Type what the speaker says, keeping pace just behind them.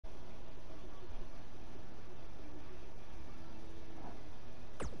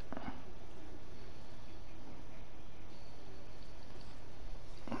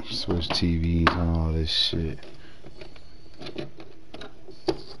Switch TVs and all this shit.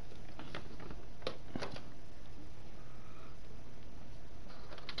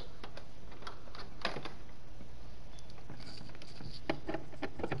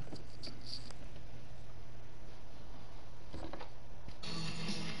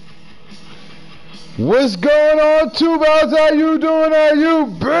 What's going on, Two-Bows? How you doing? How you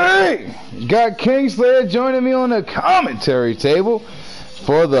big? Got Kingslayer joining me on the commentary table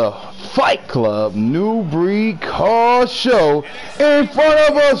for the Fight Club New Breed Car Show in front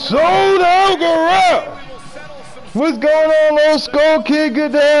of a sold-out garage. What's going on, Low Skull Kid?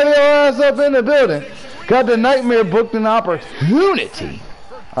 Good to have your ass up in the building. Got the Nightmare booked an opportunity,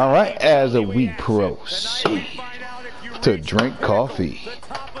 all right, as we proceed to drink coffee.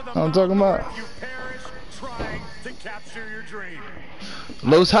 What I'm talking about.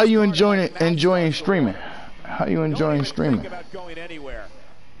 Los, how you enjoying streaming? How you enjoying streaming?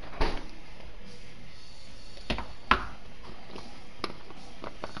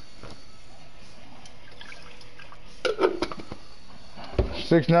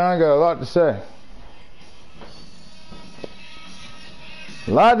 Six Nine got a lot to say.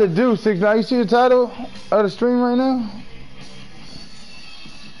 A lot to do. 6ix9ine. You see the title of the stream right now?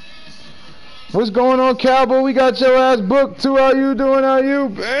 What's going on, Cowboy? We got your ass booked too. How you doing? How you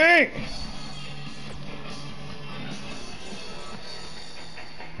bang?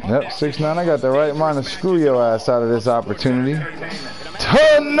 Yep, 6ix9ine. I got the right mind to screw your ass out of this opportunity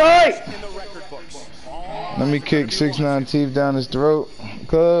tonight. Let me kick 6ix9ine teeth down his throat,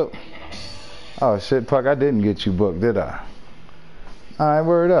 club. Oh shit, Puck, I didn't get you booked, did I? Alright,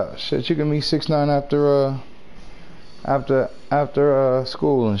 word up. Shit, you can meet 6ix9ine after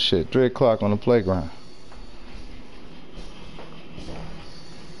school and shit. 3 o'clock on the playground.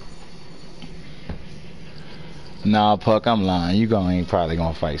 Nah, Puck, I'm lying. You ain't probably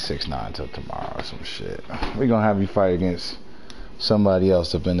gonna fight 6ix9ine till tomorrow or some shit. We gonna have you fight against somebody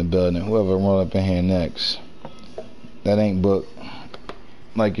else up in the building. Whoever roll up in here next that ain't booked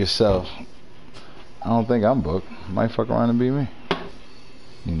like yourself. I don't think I'm booked. Might fuck around and be me.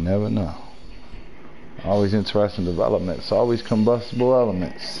 You never know. Always interesting developments. Always combustible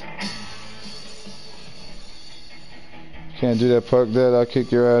elements. Can't do that, Puck. Dead. I'll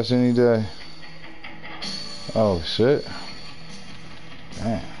kick your ass any day. Oh shit.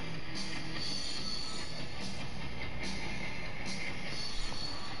 Damn.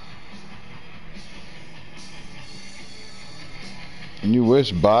 You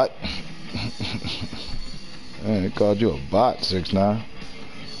wish, bot. Man, they called you a bot, 6ix9ine.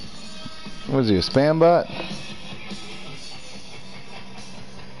 Was he a spam bot?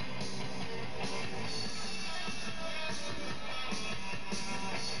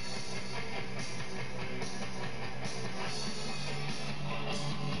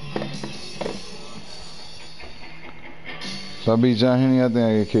 So I beat John Henny, I think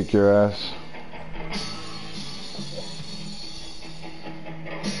I could kick your ass.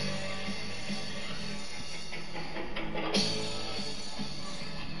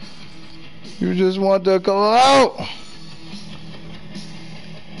 You just want to go out.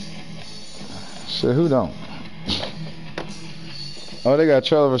 Shit, who don't? Oh, they got a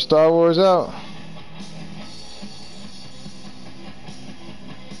trailer for Star Wars out.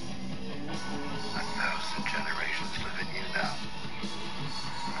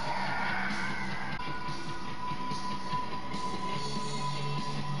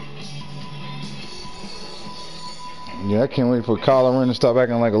 Yeah, I can't wait for Kylo Ren to stop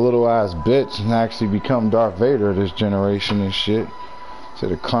acting like a little ass bitch and actually become Darth Vader of this generation and shit.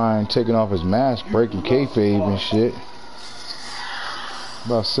 Instead of crying, taking off his mask, breaking kayfabe and shit.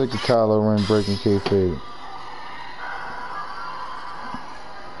 About sick of Kylo Ren breaking kayfabe.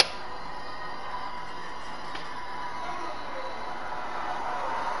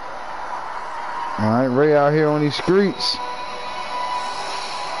 Alright, Ray out here on these streets.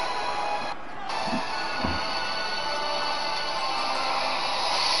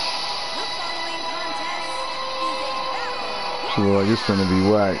 Like it's gonna be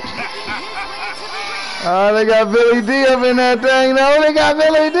whack. Oh, they got Billy D up in that thing. No, they got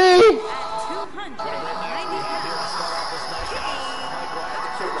Billy D.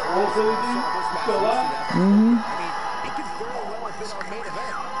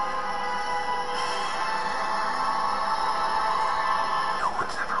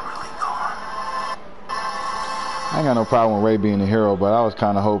 I ain't got no problem with Ray being a hero, but I was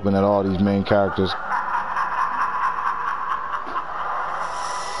kind of hoping that all these main characters.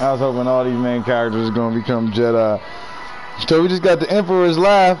 I was hoping all these main characters are gonna become Jedi. So we just got the Emperor's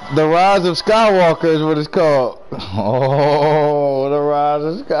Laugh. The Rise of Skywalker is what it's called. Oh, the Rise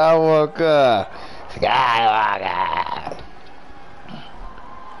of Skywalker. Skywalker.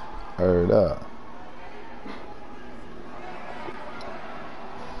 Heard up.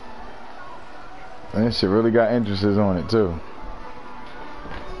 And this shit really got entrances on it too.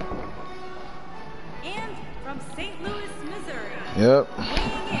 And from St. Louis, Missouri. Yep.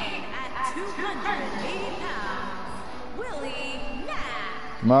 Weighing in at 280 pounds, Willie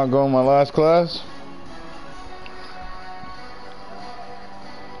Mack. Am I going my last class?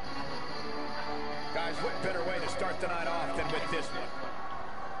 Guys, what better way to start the night off than with this one?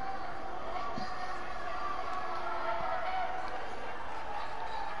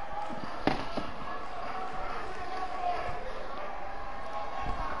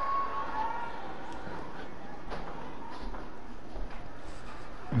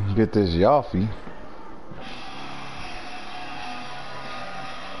 Get this Yaffee.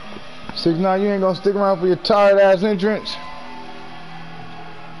 6ix9ine, you ain't gonna stick around for your tired ass entrance.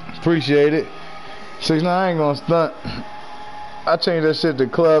 Appreciate it. 6ix9ine, I ain't gonna stunt. I changed that shit to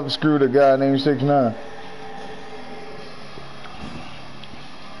Club Screw the guy named 6ix9ine.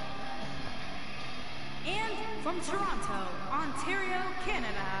 And from Toronto, Ontario,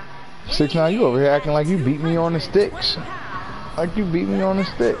 Canada. 6ix9ine, you over here acting like you beat me on the sticks. Like you beat me on the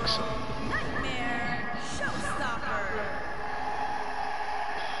sticks. Nightmare Showstopper.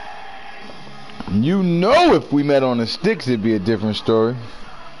 You know if we met on the sticks it'd be a different story.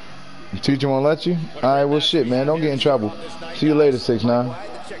 Your teacher won't let you? Alright, well shit man, don't get in trouble. See you later, 6ix9ine. I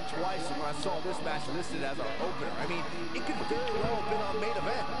had to check twice when I saw this match listed as our opener. I mean, it could very well have been our main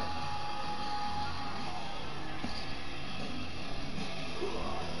event.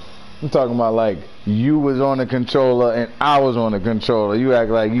 I'm talking about like you was on the controller and I was on the controller. You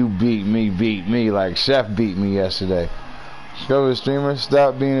act like you beat me like Chef beat me yesterday. Discover streamer,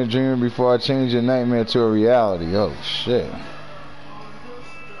 stop being a dreamer before I change your nightmare to a reality. Oh shit.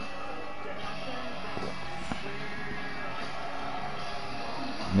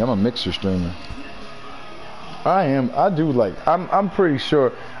 Yeah, I'm a mixer streamer. I do like, I'm pretty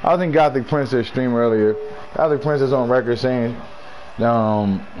sure. I think Gothic Princess streamed earlier. Gothic Princess on record saying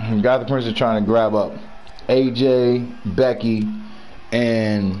Gothic Princess trying to grab up AJ, Becky,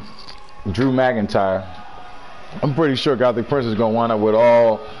 and Drew McIntyre. I'm pretty sure Gothic Princess is gonna wind up with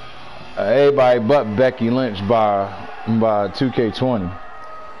all everybody but Becky Lynch by 2K20.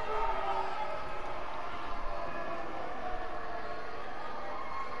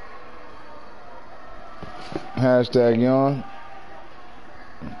 Hashtag yawn.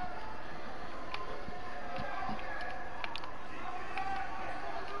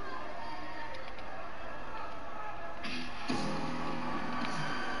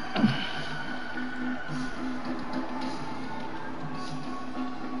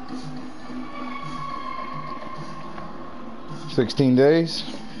 $16 days,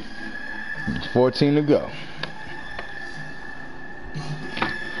 14 to go.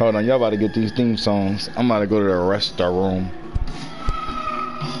 Hold on, y'all about to get these theme songs. I'm about to go to the restroom.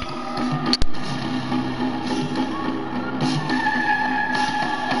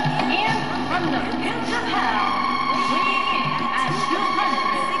 And from the pits of hell, weighing in at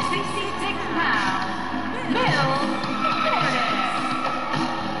 266 pounds, Bill Curtis.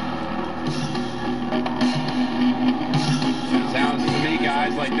 Sounds to me,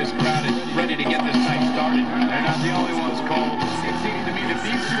 guys, like this crowd is ready to get this night started. They're not the only ones, Cole. It seems to me that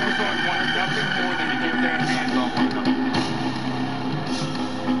these superstars want nothing more than to get their hands on one another.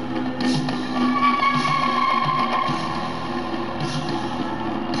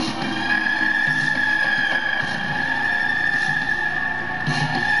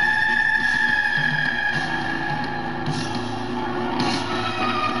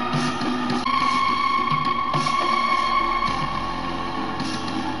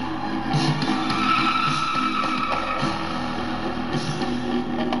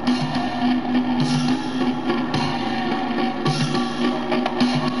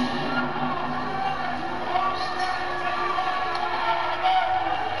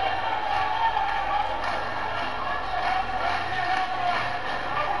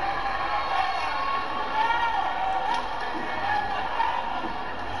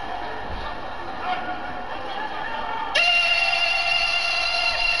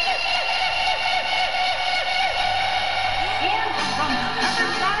 And from the other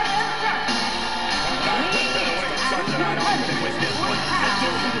side of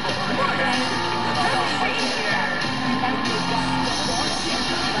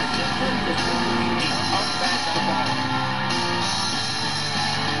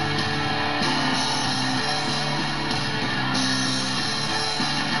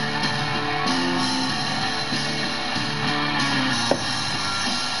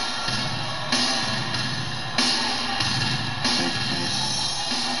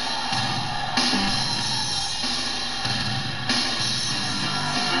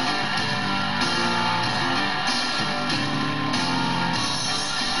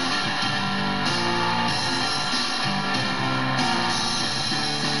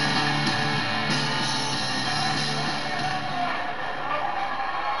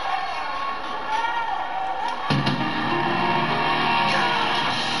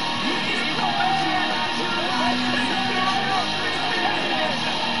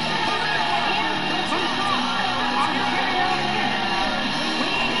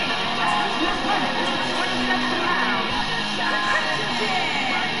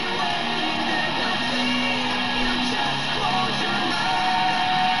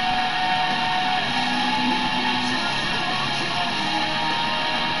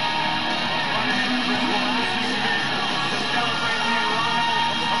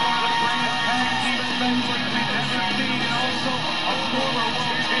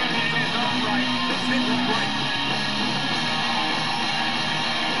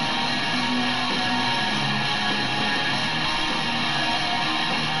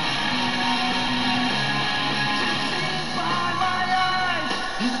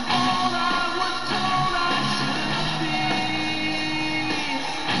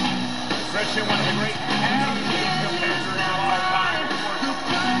mention one of the great absolute competitors of all time.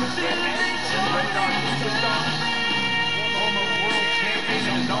 Radar superstar, former world champion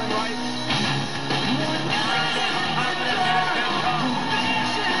in his own right.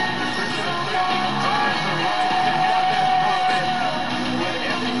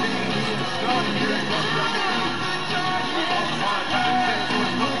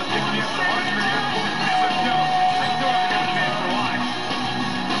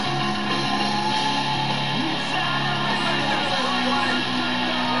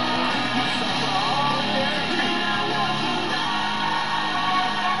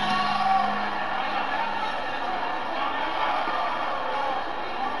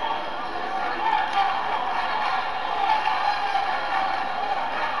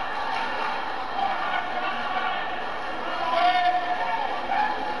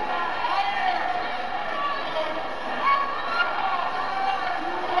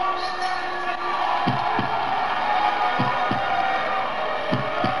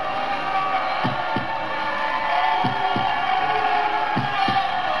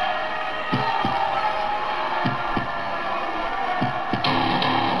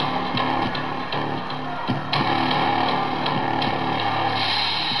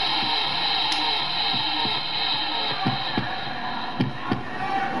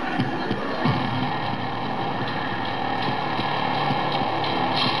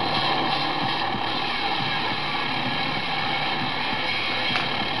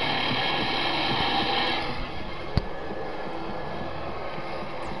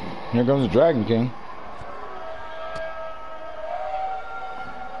 Here comes the Dragon King.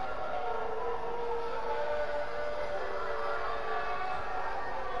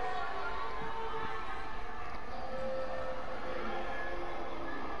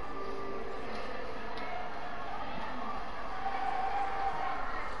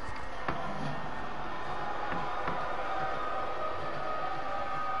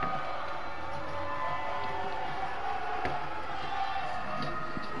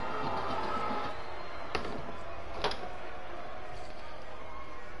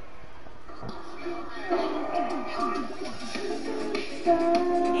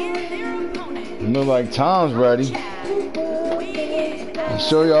 Look like Tom's ready. I'll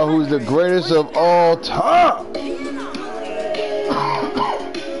show y'all who's the greatest of all time.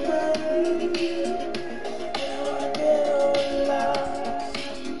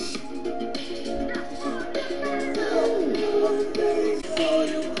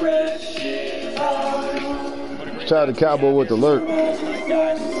 Shout out to Cowboy with the alert.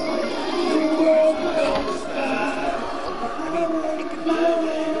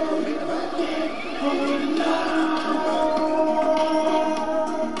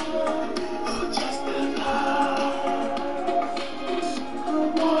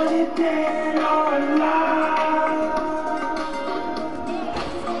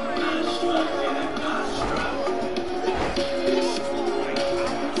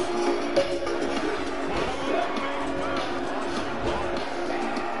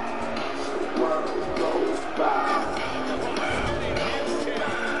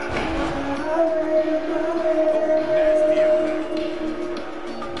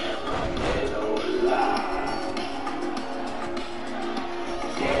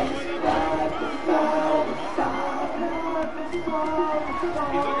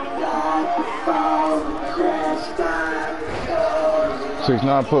 He's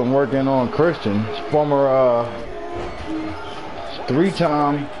not putting work in on Christian, former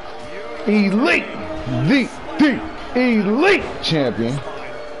three-time elite, the elite champion.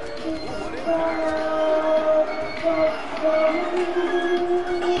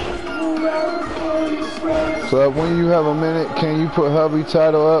 So when you have a minute, can you put hubby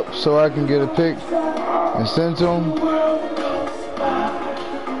title up so I can get a pic and send to him?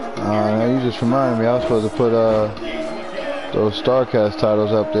 Now you just reminded me I was supposed to put those StarCast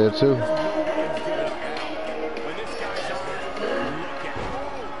titles up there too.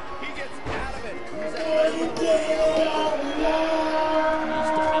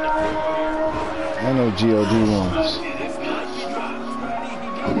 I know GOD ones.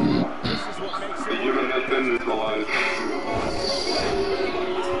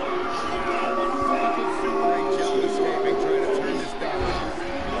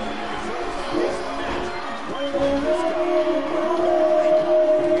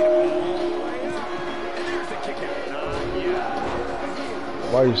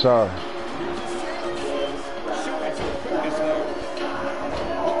 Why are you sorry?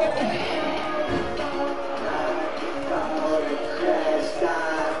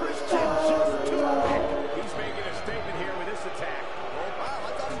 He's making a statement here with this attack. Oh, wow, I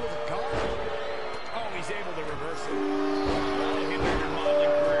thought he was gone.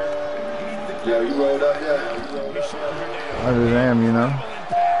 Yo, you rolled up yet? I just am, you know.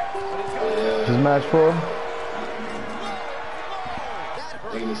 This match for?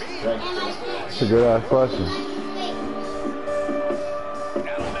 It's a good ass question.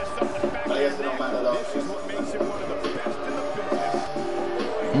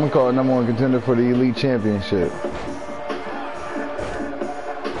 I'm gonna call it #1 contender for the Elite Championship.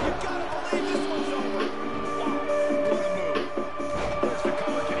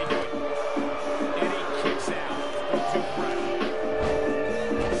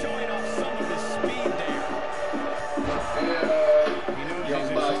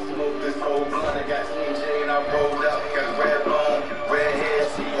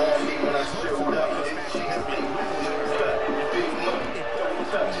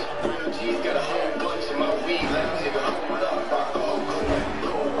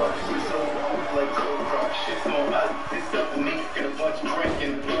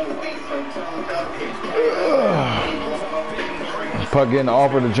 Puck getting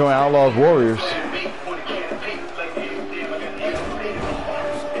offered to join Outlaws Warriors.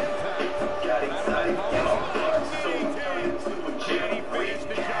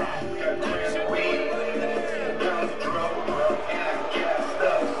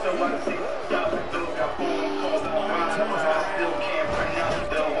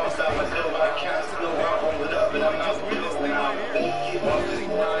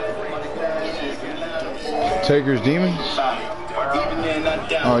 Taker's Demons?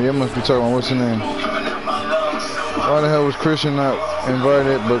 Oh, you must be talking about what's the name? Why the hell was Christian not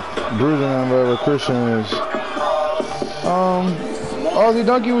invited, but Bruiser not invited, but Christian is? Aussie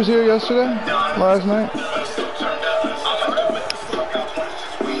Donkey was here yesterday, last night.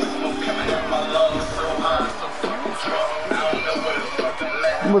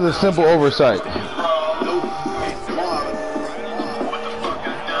 It was a simple oversight.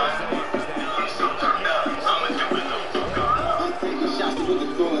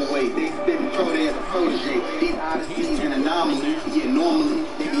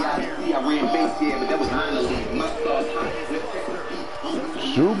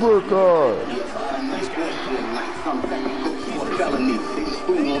 Supercard.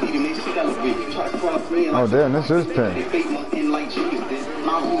 Oh damn, this is pin.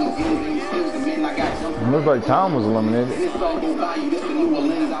 It looks like Tom was eliminated.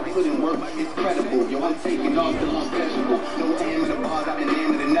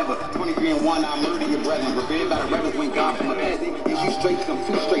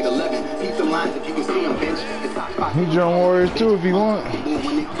 He joined Warriors too if he want.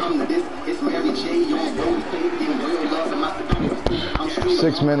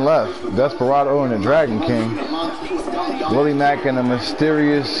 6 men left. Desperado and the Dragon King. Willie Mack and the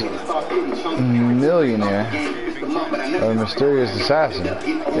Mysterious Millionaire. Or Mysterious Assassin.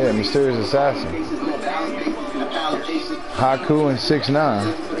 Yeah, Mysterious Assassin. Haku and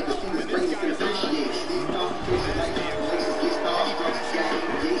 6ix9ine.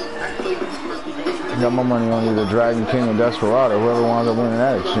 Got my money on either Dragon King or Desperado, whoever winds up winning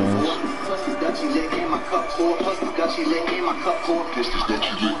that exchange.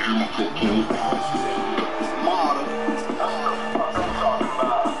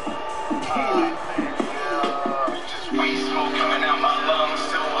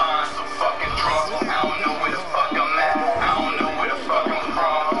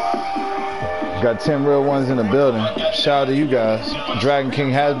 Got 10 real ones in the building. Shout out to you guys. Dragon King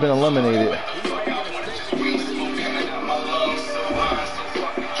has been eliminated.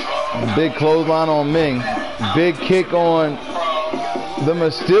 Big clothesline on Ming. Big kick on the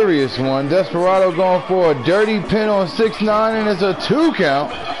Mysterious One. Desperado going for a dirty pin on 6ix9ine, and it's a 2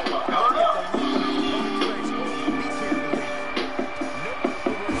 count.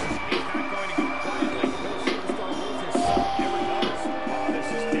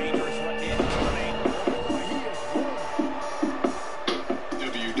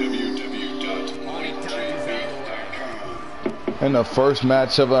 In the first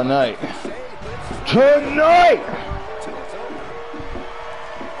match of the night. Tonight!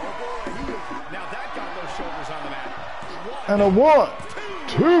 And a 1,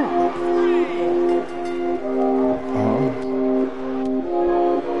 2.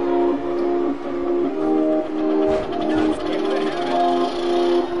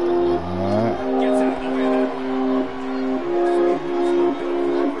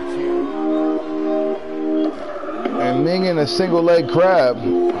 Ming in a single leg crab.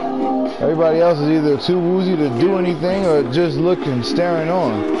 Everybody else is either too woozy to do anything or just looking, staring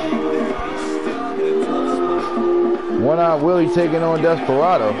on. One-Eyed Willie taking on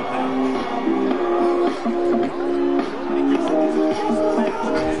Desperado.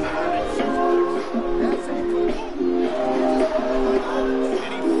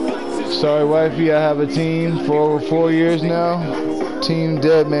 Sorry, wifey, I have a team for over 4 years now. Team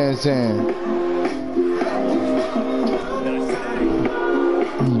Deadman's Hand.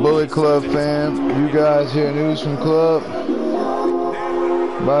 Bullet Club fam, you guys hear news from Club?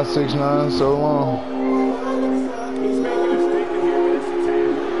 By 6ix9ine, so long.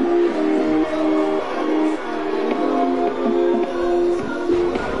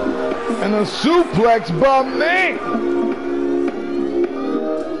 And a suplex by me.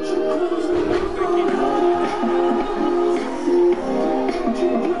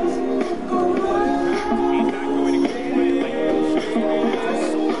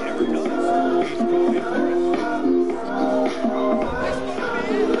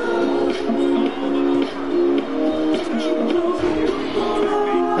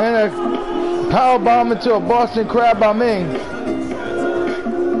 And a power bomb into a Boston Crab by Ming.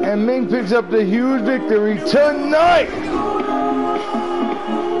 And Ming picks up the huge victory tonight.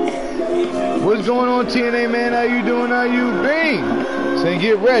 What's going on, TNA man? How you doing? How you been? Saying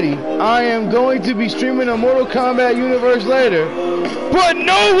get ready. I am going to be streaming a Mortal Kombat Universe later. But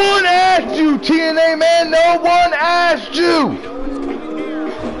no one asked you, TNA man. No one asked you.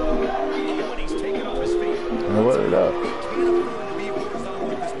 Now, what it up?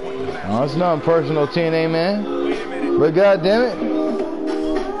 Oh, it's not personal, TNA man. But goddammit.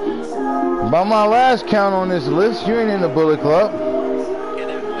 By my last count on this list, you ain't in the Bullet Club.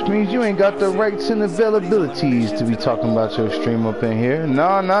 Which means you ain't got the rights and availabilities to be talking about your stream up in here.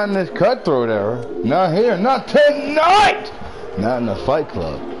 Nah, not in this cutthroat era. Not here. Not tonight! Not in the Fight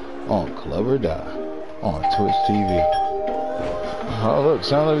Club. On Club or Die. On Twitch TV. Oh, look.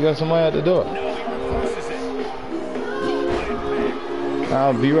 Sounds like we got somebody at the door.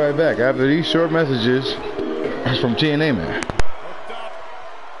 I'll be right back after these short messages from TNA man.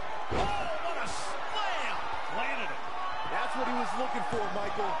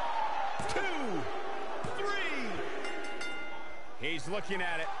 Looking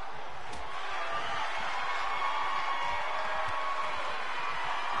at it.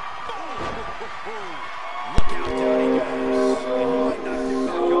 Look out, down he goes. And he might not get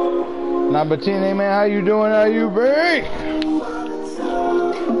back up. Nah, but TNA man, how you doing? How you been?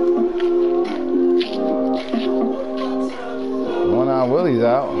 One-Eye Willie's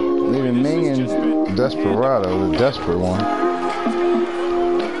out, leaving Ming and Desperado, the desperate one.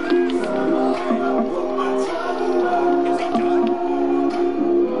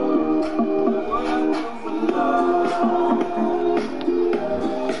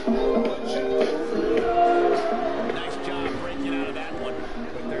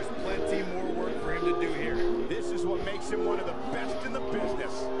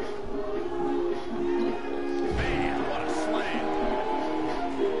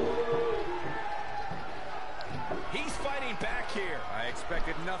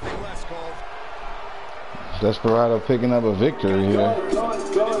 Desperado picking up a victory here.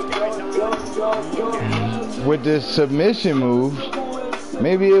 With this submission move,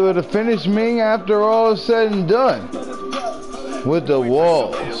 maybe able to finish Ming after all is said and done. With the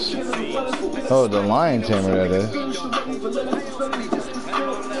walls. Oh, the Lion Tamer, that is.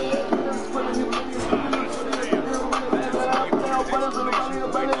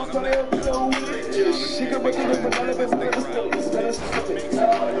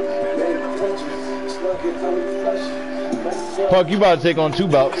 Puck, you about to take on 2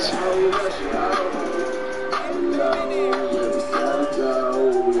 bouts.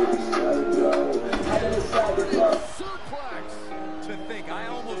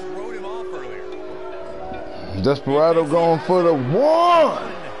 Desperado going for the 1,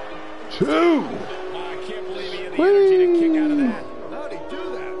 2. I can't believe he had the energy to kick out of that. How'd he do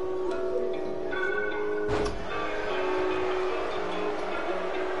that?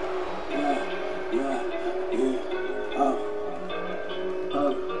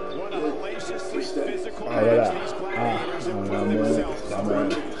 What a hellaciously physical match these gladiators have put themselves through.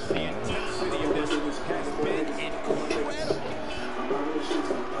 The intensity of this has been incredible.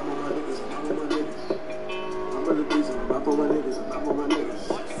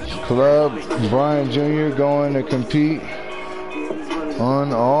 Club Brian Jr. going to compete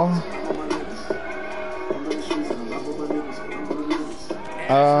on all.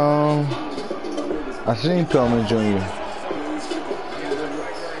 I seen Pillman Jr.